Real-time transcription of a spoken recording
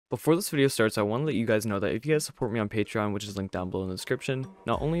Before this video starts, I want to let you guys know that if you guys support me on Patreon, which is linked down below in the description,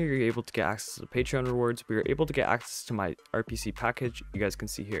 not only are you able to get access to the Patreon rewards, but you're able to get access to my RPC package you guys can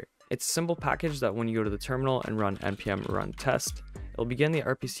see here. It's a simple package that when you go to the terminal and run npm run test, it'll begin the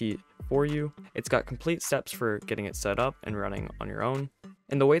RPC for you. It's got complete steps for getting it set up and running on your own.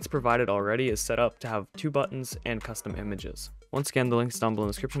 And the way it's provided already is set up to have 2 buttons and custom images. Once again, the link's down below in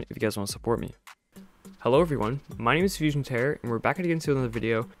the description if you guys want to support me. Hello everyone, my name is Fusion Terror and we're back again to another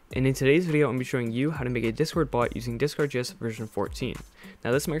video, and in today's video I'm going to be showing you how to make a Discord bot using Discord.js version 14.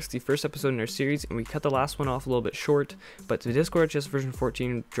 Now this marks the first episode in our series and we cut the last one off a little bit short, but the Discord.js version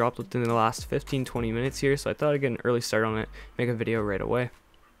 14 dropped within the last 15-20 minutes here, so I thought I'd get an early start on it, make a video right away.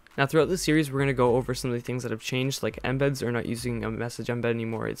 Now throughout this series we're going to go over some of the things that have changed, like embeds are not using a message embed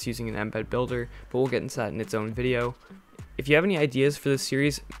anymore, it's using an embed builder, but we'll get into that in its own video. If you have any ideas for this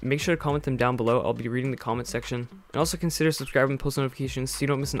series, make sure to comment them down below. I'll be reading the comment section. And also consider subscribing and post notifications so you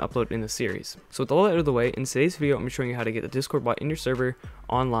don't miss an upload in the series. So with all that out of the way, in today's video I'm showing you how to get the Discord bot in your server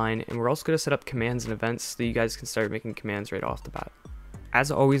online, and we're also going to set up commands and events so that you guys can start making commands right off the bat.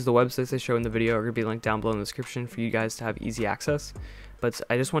 As always, the websites I show in the video are going to be linked down below in the description for you guys to have easy access. But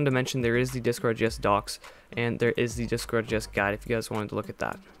I just wanted to mention there is the Discord.js docs and there is the Discord.js guide if you guys wanted to look at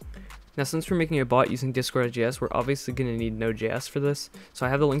that. Now since we're making a bot using Discord.js, we're obviously going to need node.js for this, so I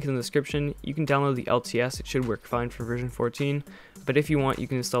have the link in the description. You can download the LTS, it should work fine for version 14, but if you want you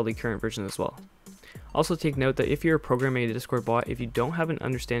can install the current version as well. Also take note that if you're programming a Discord bot, if you don't have an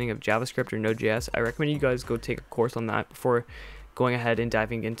understanding of JavaScript or node.js, I recommend you guys go take a course on that before going ahead and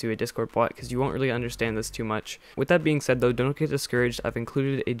diving into a Discord bot, because you won't really understand this too much. With that being said though, don't get discouraged. I've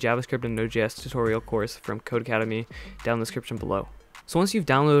included a JavaScript and node.js tutorial course from Code Academy down in the description below. So once you've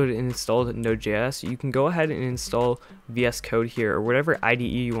downloaded and installed Node.js, you can go ahead and install VS Code here, or whatever IDE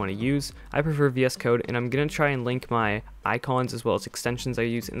you want to use. I prefer VS Code, and I'm going to try and link my icons as well as extensions I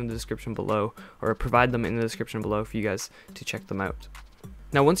use in the description below, or provide them in the description below for you guys to check them out.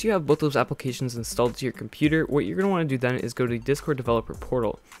 Now once you have both those applications installed to your computer, what you're going to want to do then is go to the Discord developer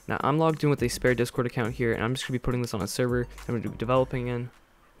portal. Now I'm logged in with a spare Discord account here, and I'm just going to be putting this on a server I'm going to be developing in.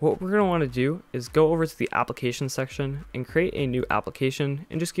 What we're going to want to do is go over to the application section and create a new application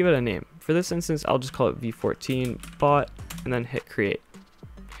and just give it a name. For this instance, I'll just call it v14 bot and then hit create.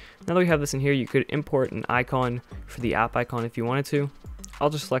 Now that we have this in here, you could import an icon for the app icon if you wanted to.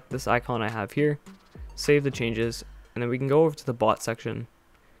 I'll just select this icon I have here, save the changes, and then we can go over to the bot section,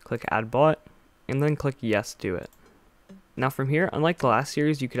 click add bot, and then click yes, do it. Now from here, unlike the last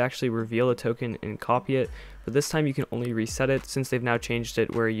series, you could actually reveal a token and copy it, but this time you can only reset it since they've now changed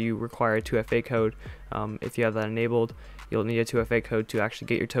it where you require a 2FA code. If you have that enabled, you'll need a 2FA code to actually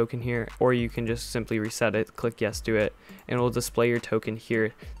get your token here, or you can just simply reset it, click yes, do it, and it will display your token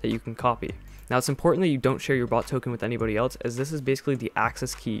here that you can copy. Now it's important that you don't share your bot token with anybody else, as this is basically the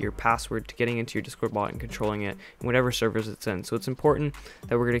access key, your password to getting into your Discord bot and controlling it in whatever servers it's in. So it's important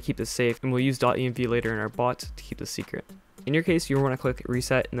that we're going to keep this safe, and we'll use .env later in our bot to keep this secret. In your case, you want to click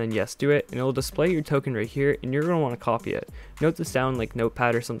reset and then yes, do it, and it will display your token right here, and you're going to want to copy it. Note this down like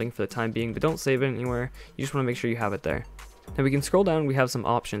Notepad or something for the time being, but don't save it anywhere. You just want to make sure you have it there. Now we can scroll down, we have some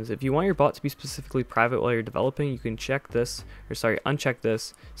options. If you want your bot to be specifically private while you're developing, you can uncheck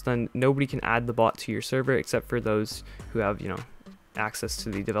this, so then nobody can add the bot to your server except for those who have, access to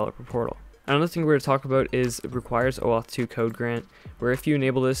the developer portal. Another thing we're going to talk about is it requires OAuth 2 code grant, where if you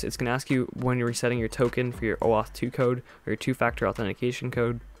enable this, it's going to ask you when you're resetting your token for your OAuth 2 code or your two-factor authentication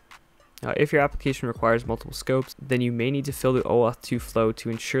code. If your application requires multiple scopes, then you may need to fill the OAuth 2 flow to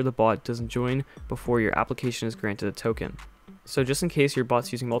ensure the bot doesn't join before your application is granted a token. So just in case your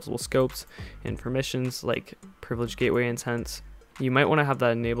bot's using multiple scopes and permissions like privileged gateway intents, you might want to have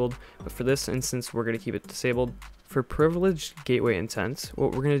that enabled, but for this instance we're going to keep it disabled. For privileged gateway intents,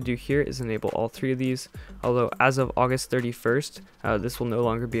 what we're going to do here is enable all 3 of these, although as of August 31st, this will no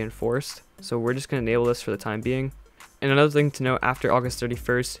longer be enforced, so we're just going to enable this for the time being. And another thing to note, after August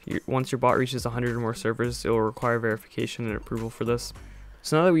 31st, once your bot reaches 100 or more servers, it will require verification and approval for this.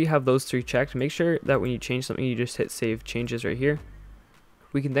 So now that we have those 3 checked, make sure that when you change something, you just hit save changes right here.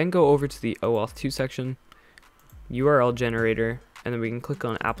 We can then go over to the OAuth 2 section, URL generator, and then we can click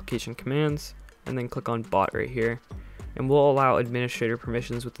on application commands, and then click on bot right here, and we'll allow administrator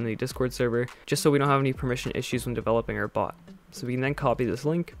permissions within the Discord server just so we don't have any permission issues when developing our bot. So we can then copy this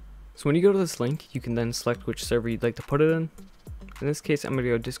link. So when you go to this link, you can then select which server you'd like to put it in. In this case, I'm going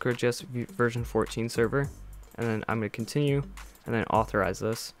to go Discord.js version 14 server, and then I'm going to continue and then authorize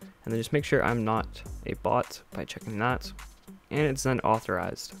this, and then just make sure I'm not a bot by checking that, and it's then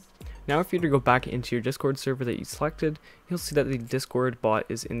authorized. Now if you were to go back into your Discord server that you selected, you'll see that the Discord bot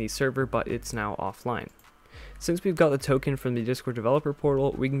is in the server, but it's now offline. Since we've got the token from the Discord developer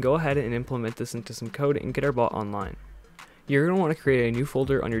portal, we can go ahead and implement this into some code and get our bot online. You're going to want to create a new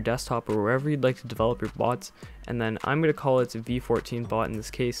folder on your desktop or wherever you'd like to develop your bots, and then I'm going to call it v14 bot in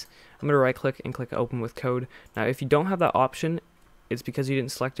this case. I'm going to right click and click open with code. Now if you don't have that option, it's because you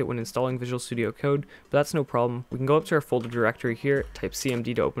didn't select it when installing Visual Studio Code, but that's no problem. We can go up to our folder directory here, type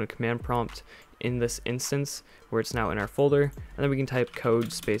cmd to open a command prompt in this instance where it's now in our folder, and then we can type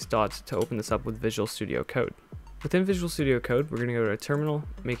code space dot to open this up with Visual Studio Code. Within Visual Studio Code, we're going to go to a terminal,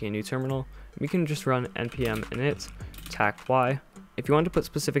 make a new terminal. We can just run npm init tac-y. If you want to put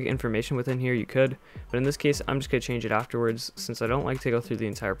specific information within here, you could, but in this case, I'm just going to change it afterwards since I don't like to go through the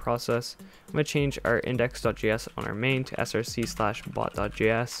entire process. I'm going to change our index.js on our main to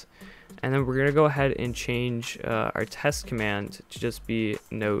src/bot.js, and then we're going to go ahead and change our test command to just be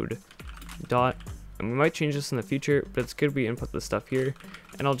node dot. And we might change this in the future, but it's good we input this stuff here,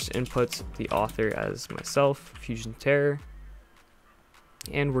 and I'll just input the author as myself, Fusion Terror,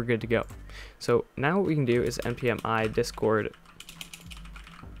 and we're good to go. So now what we can do is npm I discord.js.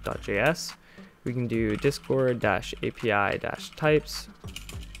 We can do discord-api-types,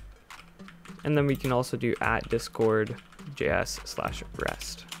 and then we can also do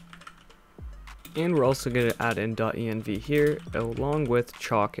 @discord.js/rest. And we're also going to add in .env here along with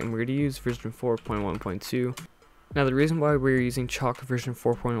chalk, and we're going to use version 4.1.2. Now the reason why we're using chalk version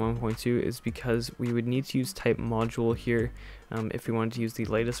 4.1.2 is because we would need to use type module here if we wanted to use the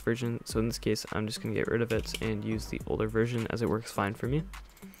latest version. So in this case, I'm just going to get rid of it and use the older version as it works fine for me.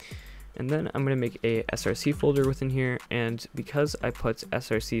 And then I'm going to make a src folder within here, and because I put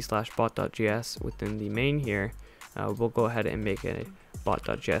src/bot.js within the main here, we'll go ahead and make a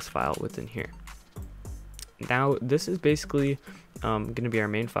bot.js file within here. Now this is basically going to be our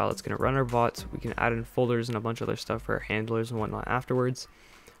main file. It's going to run our bots. We can add in folders and a bunch of other stuff for our handlers and whatnot afterwards.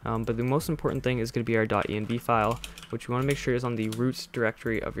 But the most important thing is going to be our .env file, which we want to make sure is on the root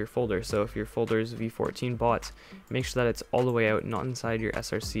directory of your folder. So if your folder is v14 bots, make sure that it's all the way out, not inside your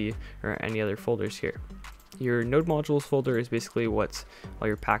src or any other folders here. Your node modules folder is basically what all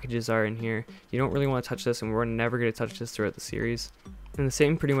your packages are in here. You don't really want to touch this, and we're never going to touch this throughout the series. And the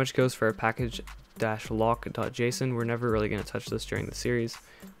same pretty much goes for our package-lock.json. We're never really going to touch this during the series,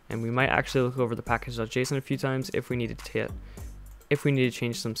 and we might actually look over the package.json a few times if we need to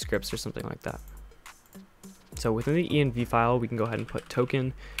change some scripts or something like that. So within the env file, we can go ahead and put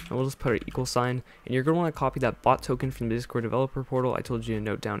token, and we'll just put an equal sign, and you're going to want to copy that bot token from the Discord developer portal I told you to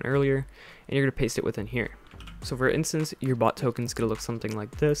note down earlier, and you're going to paste it within here. So for instance, your bot token is going to look something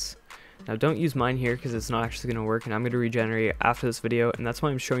like this. Now don't use mine here because it's not actually going to work, and I'm going to regenerate it after this video, and that's why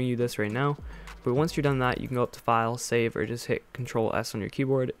I'm showing you this right now. But once you're done that, you can go up to File, Save, or just hit Control S on your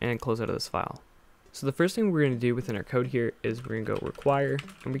keyboard and close out of this file. So the first thing we're going to do within our code here is we're going to go require,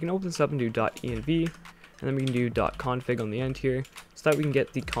 and we can open this up and do .env, and then we can do .config on the end here, so that we can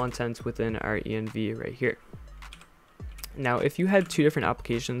get the contents within our env right here. Now if you had two different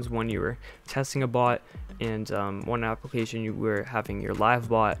applications, one you were testing a bot, and one application you were having your live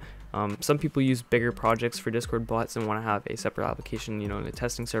bot, some people use bigger projects for Discord bots and want to have a separate application, in a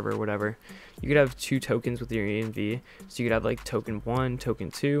testing server or whatever. You could have two tokens with your env, so you could have like token 1, token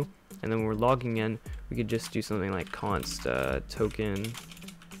 2, and then when we're logging in, we could just do something like const token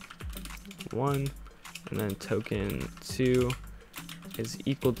 1, and then token 2 is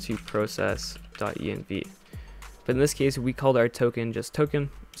equal to process.env. But in this case, we called our token just token,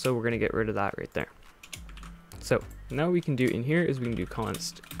 so we're going to get rid of that right there. So now what we can do in here is we can do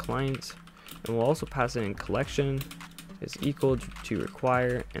const client, and we'll also pass in collection is equal to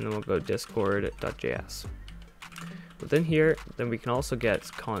require, and then we'll go discord.js. Within here, then we can also get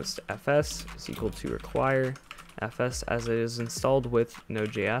const fs is equal to require fs as it is installed with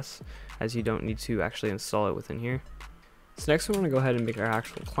node.js, as you don't need to actually install it within here. So next we want to go ahead and make our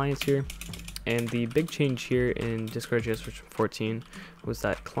actual clients here. And the big change here in Discord.js version 14 was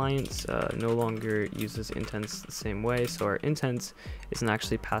that clients no longer uses intents the same way. So our intents isn't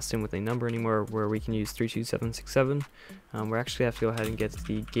actually passed in with a number anymore, where we can use 32767. We actually have to go ahead and get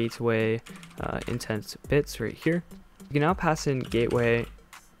the gateway intent bits right here. You can now pass in gateway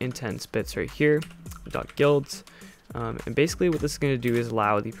intents bits right here, .guilds. And basically what this is going to do is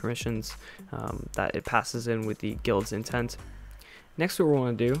allow the permissions that it passes in with the guild's intent. Next, what we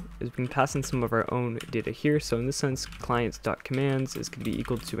want to do is we can pass in some of our own data here. So in this sense, clients.commands is going to be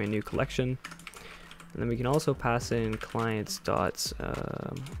equal to a new collection. And then we can also pass in clients.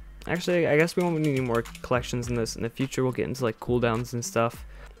 Actually, I guess we won't need any more collections in this. In the future, we'll get into like cooldowns and stuff.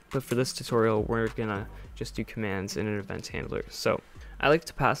 But for this tutorial, we're going to just do commands in an event handler. So I like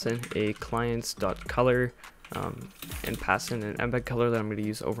to pass in a clients.color and pass in an embed color that I'm going to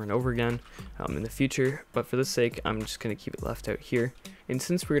use over and over again in the future, but for this sake I'm just going to keep it left out here. And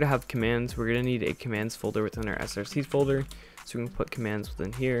since we're going to have commands, we're going to need a commands folder within our src folder, so we can put commands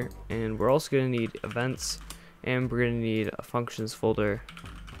within here, and we're also going to need events, and we're going to need a functions folder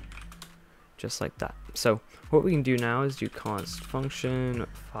just like that. So what we can do now is do const function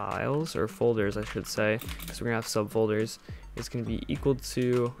files, or folders I should say, because we're going to have subfolders. It's going to be equal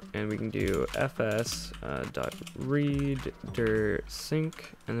to, and we can do fs dot read dir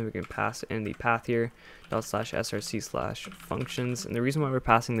sync, and then we can pass in the path here dot slash src slash functions. And the reason why we're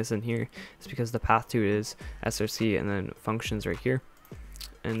passing this in here is because the path to it is src and then functions right here.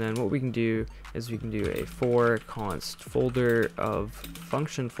 And then what we can do is we can do a for const folder of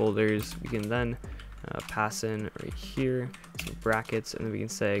function folders. We can then pass in right here some brackets, and then we can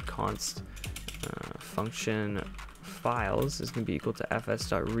say const function files is going to be equal to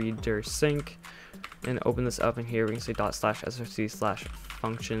fs.read_dir sync, and open this up, and here we can say dot slash src slash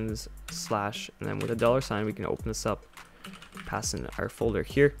functions slash, and then with a $sign we can open this up, pass in our folder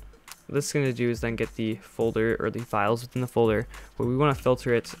here. What this is going to do is then get the folder, or the files within the folder, but we want to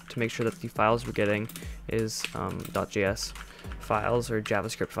filter it to make sure that the files we're getting is .js files, or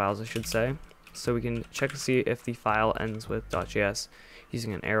JavaScript files I should say. So we can check to see if the file ends with .js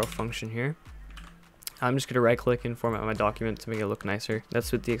using an arrow function here. I'm just going to right click and format my document to make it look nicer.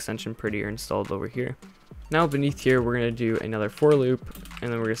 That's with the extension prettier installed over here. Now beneath here we're going to do another for loop,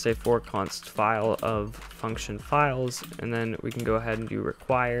 and then we're going to say for const file of function files, and then we can go ahead and do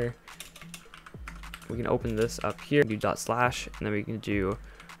require. We can open this up here, do dot slash, and then we can do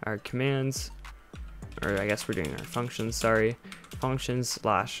our commands, or I guess we're doing our functions, sorry, functions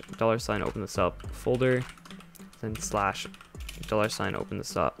slash $, open this up folder, then slash $, open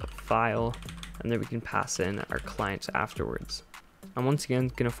this up file, and then we can pass in our client afterwards. I'm once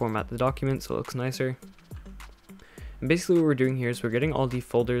again going to format the document so it looks nicer. And basically what we're doing here is we're getting all the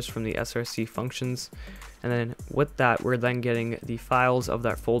folders from the src functions, and then with that we're then getting the files of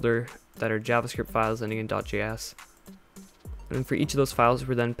that folder that are JavaScript files ending in .js. And then for each of those files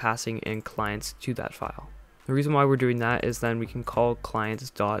we're then passing in clients to that file. The reason why we're doing that is then we can call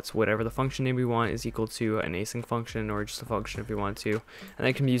clients dots whatever the function name we want is equal to an async function, or just a function if we want to, and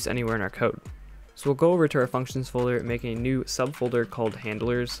that can be used anywhere in our code. So we'll go over to our functions folder and make a new subfolder called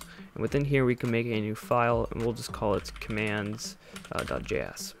handlers, and within here we can make a new file, and we'll just call it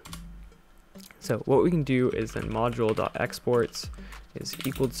commands.js. So what we can do is then module.exports is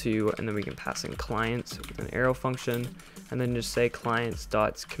equal to, and then we can pass in clients with an arrow function, and then just say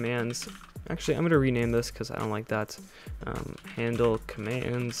clients.commands. Actually, I'm going to rename this because I don't like that. Handle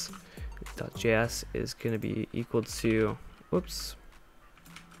commands.js is going to be equal to, whoops,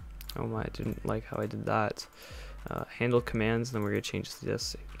 oh my, I didn't like how I did that. Handle commands, and then we're going to change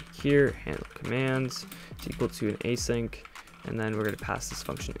this here, handle commands is equal to an async, and then we're going to pass this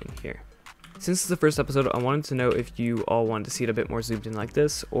function in here. Since this is the first episode, I wanted to know if you all wanted to see it a bit more zoomed in like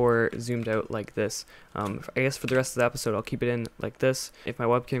this, or zoomed out like this. I guess for the rest of the episode I'll keep it in like this. If my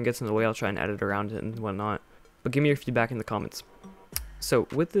webcam gets in the way I'll try and edit around it and whatnot, but give me your feedback in the comments. So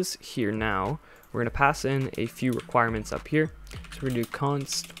with this here now, we're going to pass in a few requirements up here. So we're going to do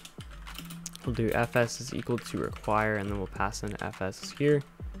const, we'll do fs is equal to require, and then we'll pass in fs here.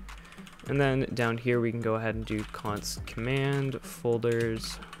 And then down here we can go ahead and do const command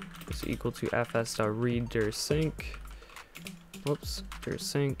folders is equal to fs.read_dir sync, whoops, dir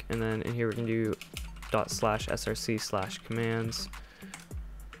sync, and then in here we can do ./src/commands,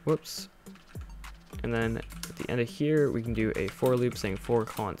 whoops, and then at the end of here we can do a for loop saying for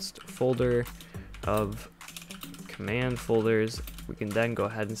const folder of command folders. We can then go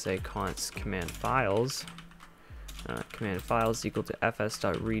ahead and say const command files equal to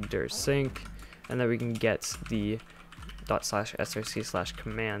fs.read_dir sync, and then we can get the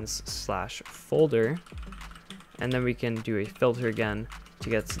 ./src/commands/folder, and then we can do a filter again to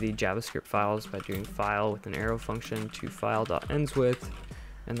get to the JavaScript files by doing file with an arrow function to file.ends with,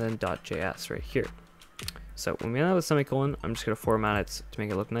 and then .js right here. So when we have a semicolon, I'm just going to format it to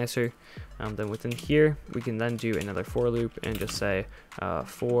make it look nicer. Then within here we can then do another for loop and just say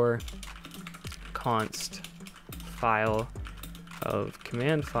for const file of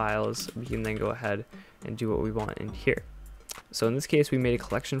command files. We can then go ahead and do what we want in here. So in this case we made a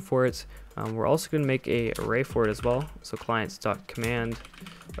collection for it. We're also going to make a array for it as well. So clients.command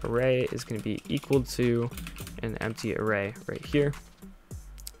array is going to be equal to an empty array right here.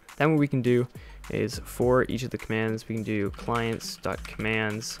 Then what we can do is for each of the commands we can do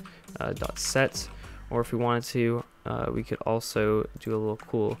clients.commands.set, or if we wanted to we could also do a little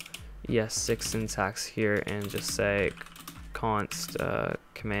cool ES6 syntax here and just say const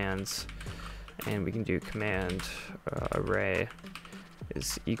commands, and we can do command array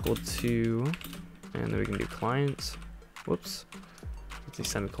is equal to, and then we can do clients, whoops, with the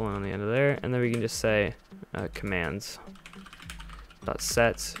semicolon on the end of there, and then we can just say commands dot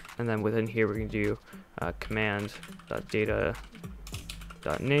set, and then within here we can do command dot data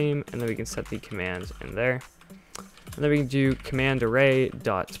dot name, and then we can set the command in there, and then we can do command array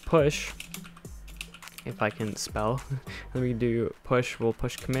dot push, if I can spell. Then we can do push, we'll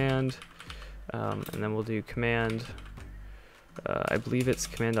push command, and then we'll do command, I believe it's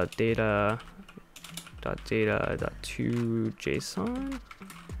command dot data dot to JSON.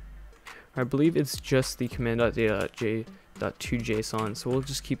 I believe it's just the command dot data dot to JSON, so we'll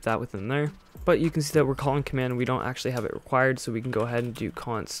just keep that within there. But you can see that we're calling command and we don't actually have it required, so we can go ahead and do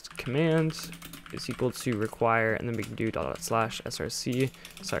const command is equal to require, and then we can do dot slash src,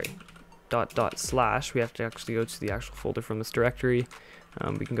 sorry, dot slash, we have to actually go to the actual folder from this directory.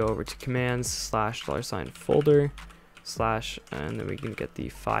 We can go over to commands slash $folder slash, and then we can get the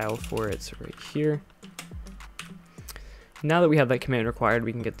file for it right here. Now that we have that command required,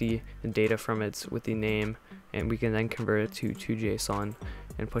 we can get the data from it with the name, and we can then convert it to JSON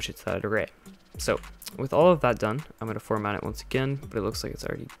and push it to that array. So with all of that done, I'm going to format it once again, but it looks like it's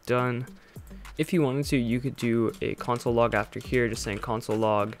already done. If you wanted to, you could do a console log after here, just saying console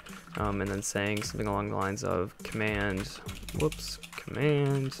log, and then saying something along the lines of command,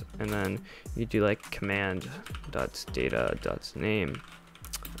 and then you do like command dot data dot name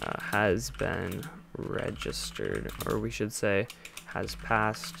has been registered, or we should say has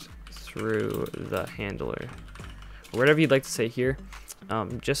passed through the handler, or whatever you'd like to say here.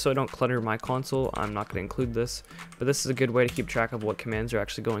 Just so I don't clutter my console, I'm not going to include this, but this is a good way to keep track of what commands are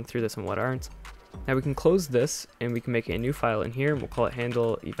actually going through this and what aren't. Now we can close this and we can make a new file in here, and we'll call it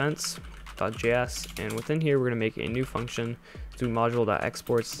handle events.js, and within here we're going to make a new function, do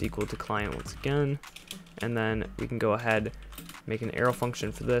module.exports is equal to client once again, and then we can go ahead, make an arrow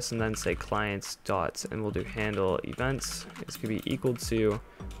function for this, and then say clients dot, and we'll do handle events is going to be equal to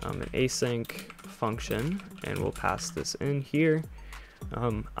an async function, and we'll pass this in here.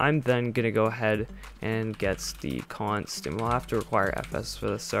 I'm then going to go ahead and get the const, and we'll have to require fs for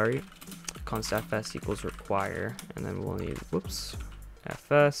this, sorry, const fs equals require, and then we'll need,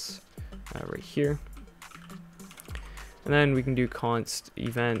 fs right here. And then we can do const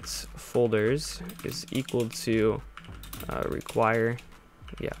event folders is equal to require,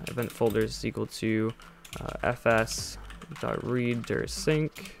 event folders is equal to fs dot read dir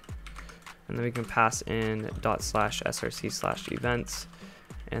sync, and then we can pass in dot slash src slash events,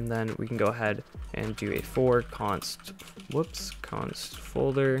 and then we can go ahead and do a for const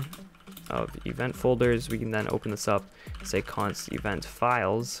folder of event folders. We can then open this up and say const event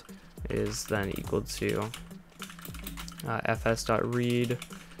files is then equal to fs.read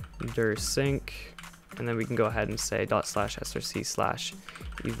dir sync, and then we can go ahead and say dot slash src slash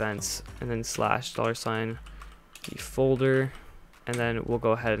events, and then slash $, the folder, and then we'll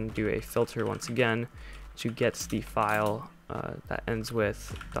go ahead and do a filter once again to get the file that ends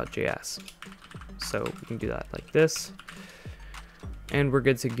with .js. So we can do that like this, and we're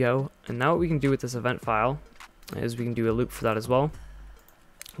good to go. And now what we can do with this event file is we can do a loop for that as well,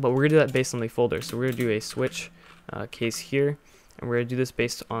 but we're gonna do that based on the folder. So we're gonna do a switch case here, and we're gonna do this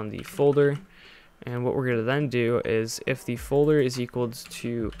based on the folder. And what we're gonna then do is if the folder is equals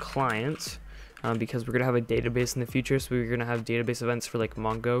to client, because we're going to have a database in the future, so we're going to have database events for like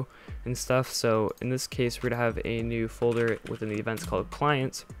Mongo and stuff. So in this case, we're going to have a new folder within the events called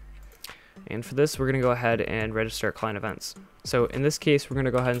client, and for this we're going to go ahead and register our client events. So in this case, we're going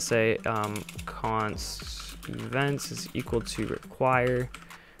to go ahead and say const events is equal to require,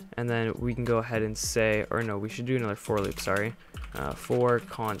 and then we can go ahead and say, or no, we should do another for loop, sorry, for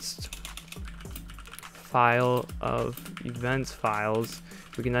const file of events files.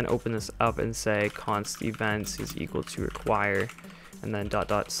 We can then open this up and say const events is equal to require, and then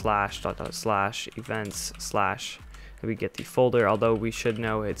dot slash events slash, and we get the folder, although we should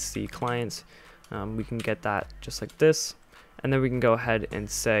know it's the client. We can get that just like this, and then we can go ahead and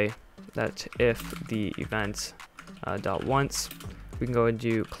say that if the event dot once, we can go and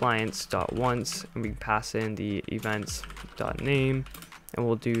do clients dot once, and we can pass in the events dot name, and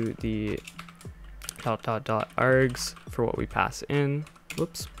we'll do the args for what we pass in. We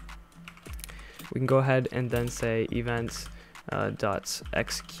can go ahead and then say events dot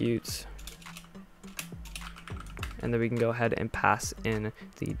execute, and then we can go ahead and pass in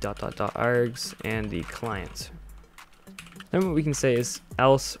the args and the client. Then what we can say is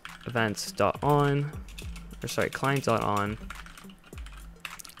else events dot on, or sorry, client dot on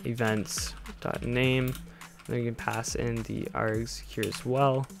events dot name, Then we can pass in the args here as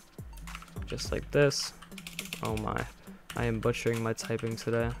well, just like this. Oh my, I am butchering my typing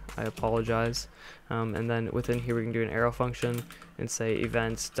today, I apologize. And then within here we can do an arrow function and say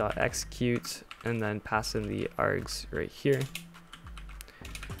events.execute, and then pass in the args right here.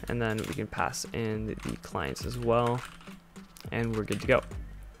 And then we can pass in the clients as well, and we're good to go.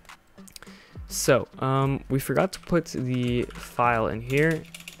 So we forgot to put the file in here,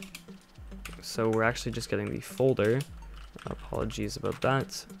 so we're actually just getting the folder. Apologies about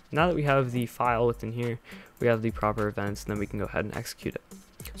that. Now that we have the file within here, we have the proper events, and then we can go ahead and execute it.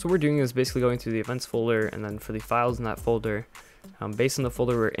 So what we're doing is basically going through the events folder, and then for the files in that folder, based on the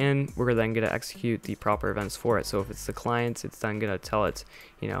folder we're in, we're then going to execute the proper events for it. So if it's the client, it's then going to tell it,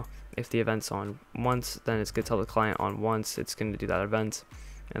 you know, if the event's on once, then it's going to tell the client on once, it's going to do that event,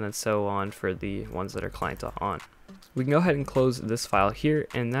 and then so on for the ones that are client.on. We can go ahead and close this file here,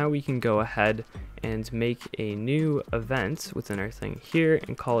 and now we can go ahead and make a new event within our thing here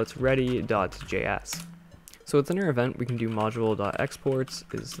and call it ready.js. So within our event, we can do module.export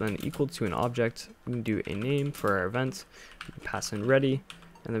is then equal to an object. We can do a name for our event. We can pass in ready,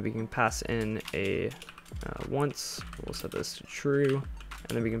 and then we can pass in a once. We'll set this to true,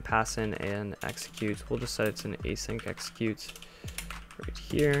 and then we can pass in an execute. We'll just set it to an async execute right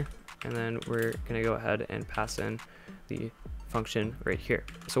here, and then we're gonna go ahead and pass in the function right here.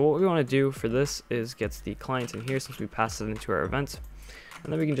 So what we want to do for this is get the client in here since we passed it into our event,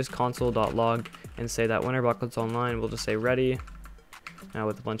 and then we can just console.log and say that when our bot goes online, we'll just say ready now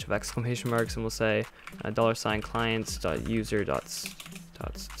with a bunch of exclamation marks, and we'll say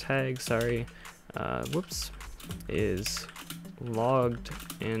 $clients.user.tag is logged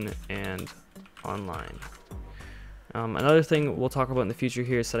in and online. Another thing we'll talk about in the future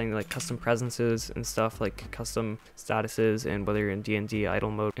here is setting like custom presences and stuff, like custom statuses and whether you're in D&D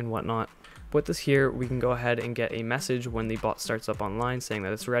idle mode and whatnot. With this here, we can go ahead and get a message when the bot starts up online saying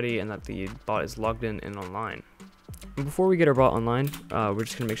that it's ready and that the bot is logged in and online. And before we get our bot online, we're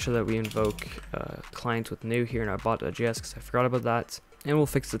just going to make sure that we invoke client with new here in our bot.js, because I forgot about that. And we'll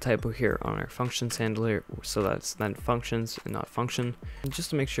fix the typo here on our functions handler, so that's then functions and not function. And just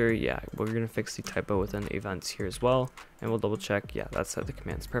to make sure, yeah, we're going to fix the typo within events here as well. And we'll double check, yeah, that's how the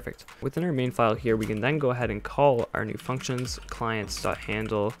command's perfect. Within our main file here, we can then go ahead and call our new functions,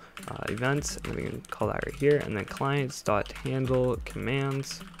 clients.handle events, and we can call that right here, and then clients.handle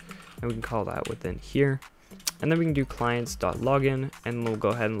commands, and we can call that within here. And then we can do clients.login, and we'll go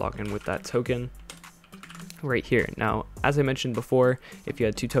ahead and log in with that token right here. Now, as I mentioned before, if you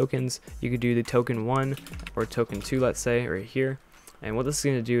had two tokens, you could do the token 1 or token 2, let's say, right here. And what this is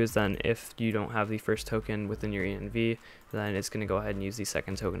going to do is then, if you don't have the first token within your env, then it's going to go ahead and use the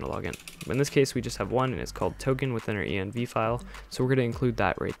second token to log in. In this case, we just have one, and it's called token within our env file, so we're going to include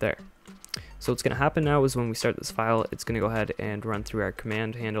that right there. So what's going to happen now is when we start this file, it's going to go ahead and run through our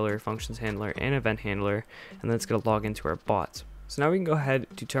command handler, functions handler, and event handler, and then it's going to log into our bot. So now we can go ahead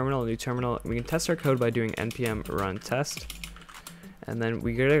to terminal, new terminal, and we can test our code by doing npm run test. And then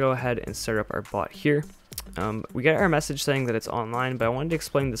we're gonna go ahead and start up our bot here. We get our message saying that it's online, but I wanted to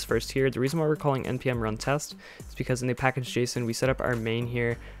explain this first here. The reason why we're calling npm run test is because in the package JSON, we set up our main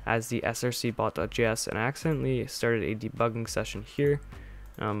here as the src bot.js, and I accidentally started a debugging session here.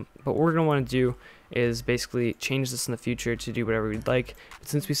 But what we're going to want to do is basically change this in the future to do whatever we'd like. But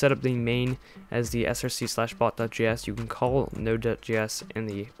since we set up the main as the src/bot.js, you can call node.js in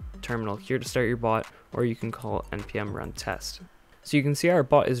the terminal here to start your bot, or you can call npm run test. So you can see our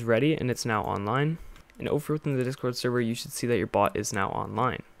bot is ready and it's now online. And over within the Discord server, you should see that your bot is now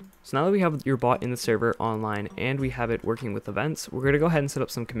online. So now that we have your bot in the server online and we have it working with events, we're going to go ahead and set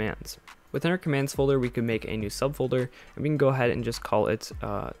up some commands. Within our commands folder, we can make a new subfolder, and we can go ahead and just call it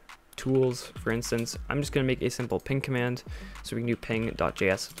tools. For instance, I'm just going to make a simple ping command, so we can do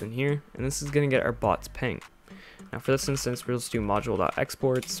ping.js within here, and this is going to get our bot's ping. Now for this instance, we'll just do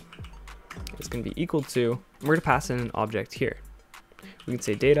module.exports. It's going to be equal to, and we're going to pass in an object here. We can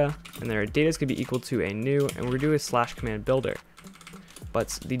say data, and then our data is going to be equal to a new, and we're going to do a slash command builder.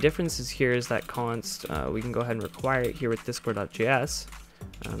 But the difference is here is that const, we can go ahead and require it here with discord.js.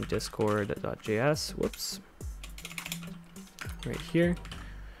 Discord.js, whoops, right here.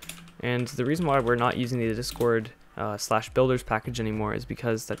 And the reason why we're not using the Discord /builders package anymore is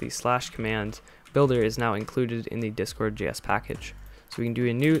because that the slash command builder is now included in the Discord.js package. So we can do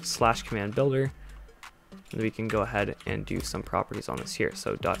a new slash command builder, and we can go ahead and do some properties on this here.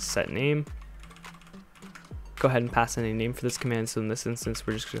 So .setName, go ahead and pass in a name for this command. So in this instance,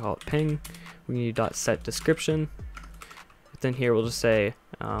 we're just going to call it ping. We need .setDescription. Then here we'll just say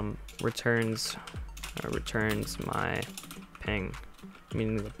returns my ping.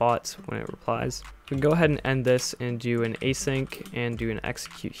 meaning the bot when it replies. We can go ahead and end this and do an async and do an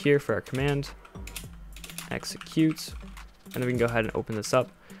execute here for our command. Execute, and then we can go ahead and open this up.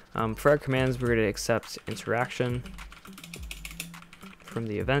 For our commands, we're going to accept interaction from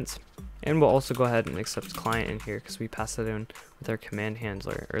the event, and we'll also go ahead and accept client in here because we passed that in with our command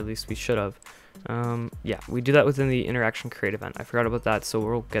handler, or at least we should have. Yeah, we do that within the interaction create event. I forgot about that, so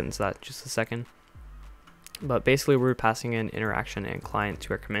we'll get into that in just a second. But basically, we're passing in interaction and client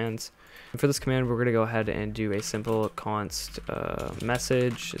to our commands. And for this command, we're going to go ahead and do a simple const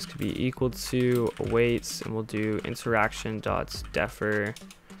message. This could be equal to awaits, and we'll do interaction dot defer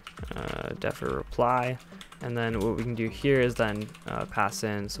reply. And then what we can do here is then pass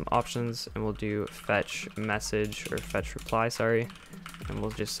in some options, and we'll do fetch message, or fetch reply, sorry. And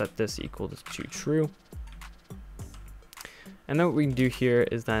we'll just set this equal to true. And then what we can do here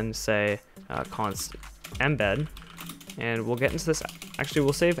is then say const embed, and we'll get into this. Actually,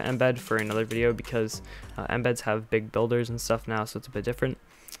 we'll save embed for another video because embeds have big builders and stuff now, so it's a bit different.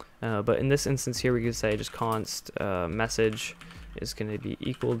 But in this instance here, we can say just const message is going to be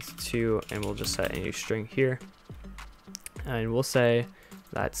equal to, and we'll just set a new string here, and we'll say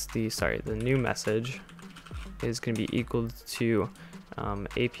that's the new message is going to be equal to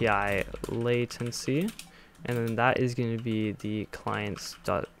API latency, and then that is going to be the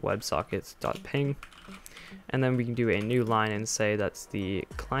clients.websockets.ping. And then we can do a new line and say that's the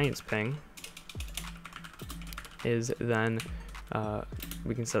client's ping is then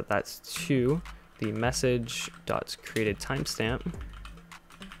we can set that's to the message.created timestamp,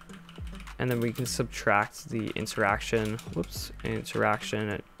 and then we can subtract the interaction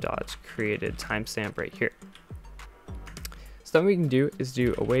interaction.created timestamp right here. So then what we can do is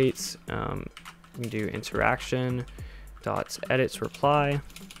do awaits, we can do interaction.edit reply.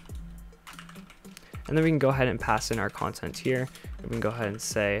 And then we can go ahead and pass in our content here. We can go ahead and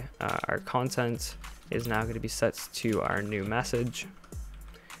say our content is now going to be set to our new message.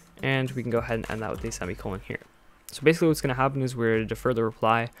 And we can go ahead and end that with a semicolon here. So basically what's going to happen is we're going to defer the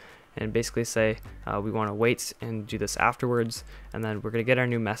reply and basically say we want to wait and do this afterwards. And then we're going to get our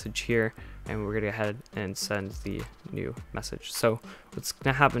new message here, and we're going to go ahead and send the new message. So what's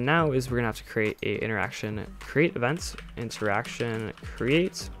going to happen now is we're going to have to create a interaction create event, interaction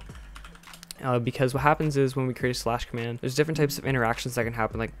create. Because what happens is when we create a slash command, there's different types of interactions that can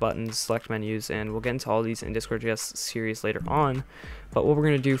happen, like buttons, select menus, and we'll get into all these in Discord.js series later on. But what we're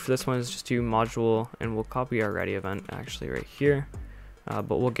going to do for this one is just do module, and we'll copy our ready event actually right here.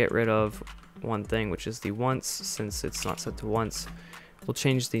 But we'll get rid of one thing, which is the once, since it's not set to once. We'll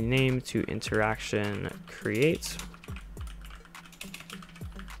change the name to interaction create.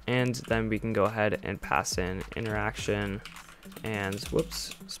 And then we can go ahead and pass in interaction and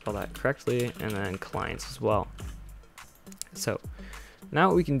spell that correctly, and then clients as well. So now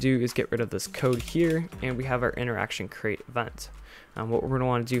what we can do is get rid of this code here, and we have our interaction create event. What we're going to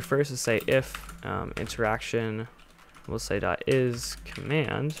want to do first is say if interaction, we'll say .is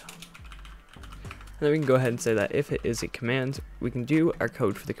command, and then we can go ahead and say that if it is a command, we can do our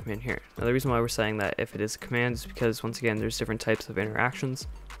code for the command here. Now the reason why we're saying that if it is a command is because once again there's different types of interactions.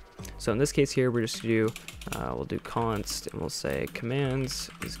 So in this case here, we're just going to do, we'll do const, and we'll say commands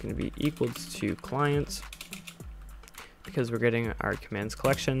is going to be equal to client, because we're getting our commands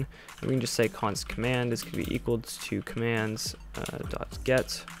collection. And we can just say const command is going to be equal to commands dot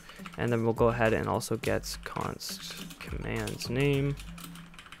get, and then we'll go ahead and also get const commands name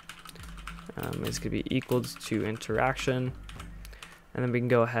is going to be equal to interaction, and then we can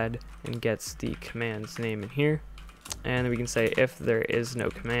go ahead and get the commands name in here. And then we can say if there is no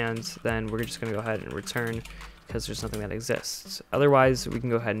commands, then we're just going to go ahead and return because there's nothing that exists. Otherwise, we can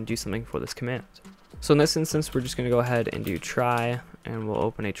go ahead and do something for this command. So in this instance, we're just going to go ahead and do try, and we'll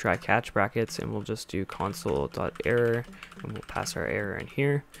open a try catch brackets, and we'll just do console.error, and we'll pass our error in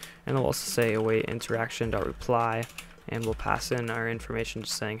here. And we'll also say await interaction.reply, and we'll pass in our information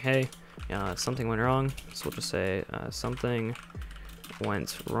just saying, hey, something went wrong. So we'll just say something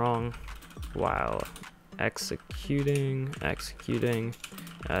went wrong while executing this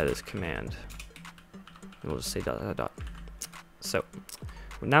command, and we'll just say ... So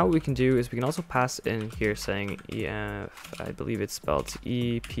now what we can do is we can also pass in here saying I believe it's spelled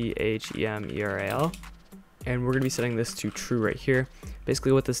EPHEMERAL, and we're going to be setting this to true right here.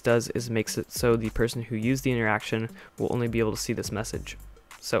 Basically what this does is makes it so the person who used the interaction will only be able to see this message.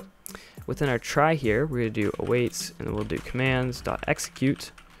 So within our try here, we're going to do awaits, and then we'll do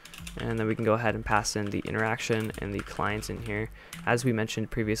commands.execute, and then we can go ahead and pass in the interaction and the clients in here. As we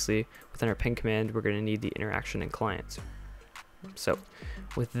mentioned previously, within our ping command, we're going to need the interaction and clients. So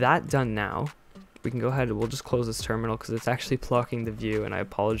with that done now, we can go ahead and we'll just close this terminal because it's actually blocking the view, and I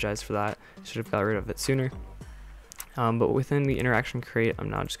apologize for that. Should have got rid of it sooner. But within the interaction crate, I'm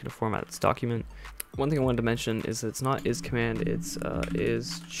now just going to format this document. One thing I wanted to mention is that it's not is command, it's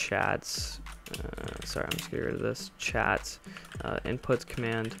is chat. Sorry, I'm just getting rid of this. Chat input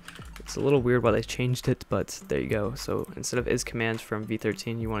command. It's a little weird why they changed it, but there you go. So instead of is command from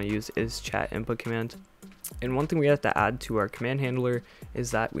v14, you want to use is chat input command. And one thing we have to add to our command handler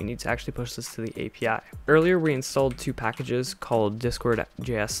is that we need to actually push this to the API. Earlier we installed two packages called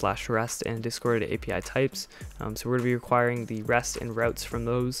discord.js/rest and discord API types. So we're going to be requiring the rest and routes from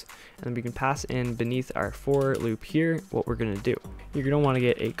those, and then we can pass in beneath our for loop here what we're going to do. You're going to want to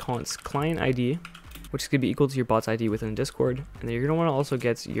get a const client ID, which is going to be equal to your bot's ID within Discord, and then you're going to want to also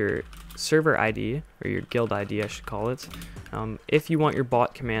get your server ID, or your guild ID I should call it, if you want your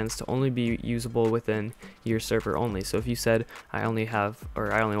bot commands to only be usable within your server only. So if you said I only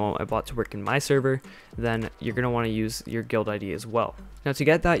want my bot to work in my server, then you're going to want to use your guild ID as well. Now to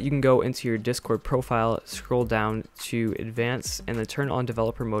get that, you can go into your Discord profile, scroll down to advanced, and then turn on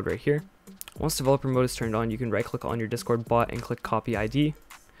developer mode right here. Once developer mode is turned on, you can right click on your Discord bot and click copy ID,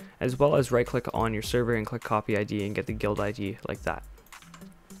 as well as right click on your server and click copy ID and get the guild ID like that.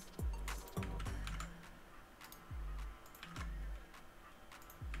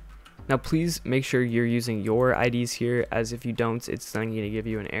 Now please make sure you're using your IDs here, as if you don't, it's then going to give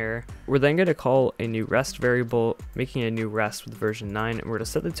you an error. We're then going to call a new rest variable, making a new rest with version 9, and we're going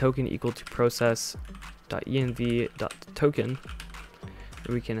to set the token equal to process.env.token.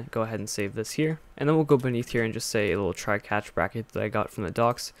 We can go ahead and save this here, and then we'll go beneath here and just say a little try catch bracket that I got from the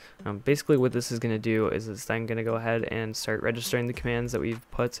docs. Basically what this is going to do is it's then going to go ahead and start registering the commands that we've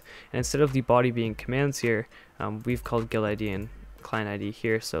put, and instead of the body being commands here, we've called guild ID and client ID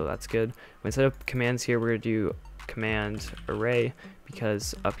here, so that's good. But instead of commands here, we're going to do command array,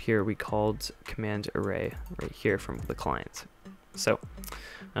 because up here we called command array right here from the client. So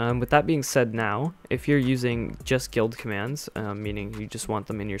with that being said, now if you're using just guild commands, meaning you just want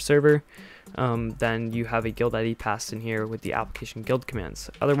them in your server, then you have a guild ID passed in here with the application guild commands.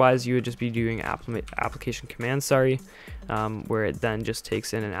 Otherwise you would just be doing application commands, where it then just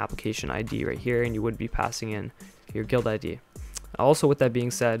takes in an application ID right here, and you would be passing in your guild ID. Also, with that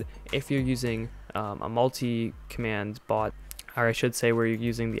being said, if you're using a multi-command bot, or I should say where you're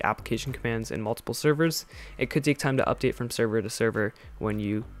using the application commands in multiple servers, it could take time to update from server to server when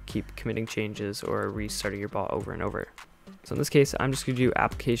you keep committing changes or restarting your bot over and over. So in this case, I'm just going to do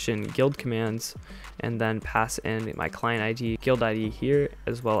application guild commands and then pass in my client ID, guild ID here,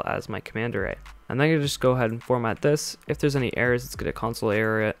 as well as my command array. I'm then going to just go ahead and format this. If there's any errors, it's going to console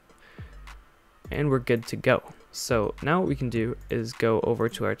error it, and we're good to go. So now what we can do is go over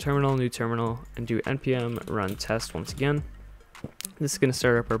to our terminal, new terminal, and do npm run test once again. This is going to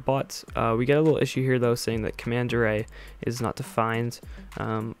start up our bot. We get a little issue here though, saying that command array is not defined.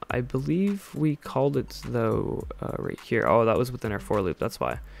 I believe we called it though right here. Oh, that was within our for loop, that's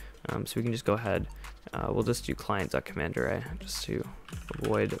why. So we can just go ahead, we'll just do client.command array just to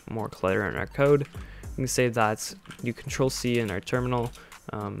avoid more clutter in our code. We can say that, do control C in our terminal,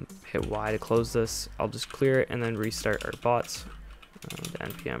 hit Y to close this. I'll just clear it and then restart our bots.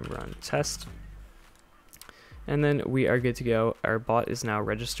 Npm run test, and then we are good to go. Our bot is now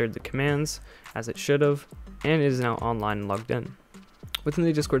registered the commands as it should have, and is now online and logged in. Within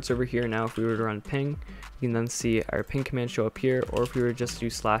the Discord server here now, if we were to run ping, you can then see our ping command show up here, or if we were to just do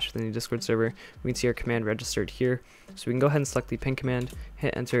 / within the Discord server, we can see our command registered here. So we can go ahead and select the ping command,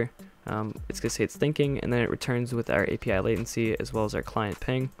 hit enter. It's going to say it's thinking, and then it returns with our API latency as well as our client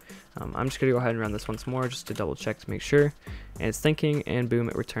ping. I'm just going to go ahead and run this once more just to double check to make sure. And it's thinking, and boom,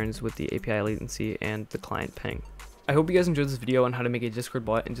 it returns with the API latency and the client ping. I hope you guys enjoyed this video on how to make a Discord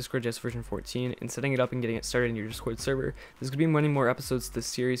bot in Discord.js version 14 and setting it up and getting it started in your Discord server. There's going to be many more episodes to this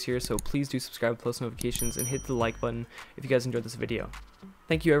series here, so please do subscribe, post notifications, and hit the like button if you guys enjoyed this video.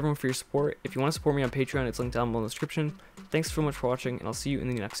 Thank you everyone for your support. If you want to support me on Patreon, it's linked down below in the description. Thanks so much for watching, and I'll see you in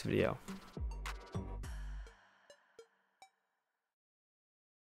the next video.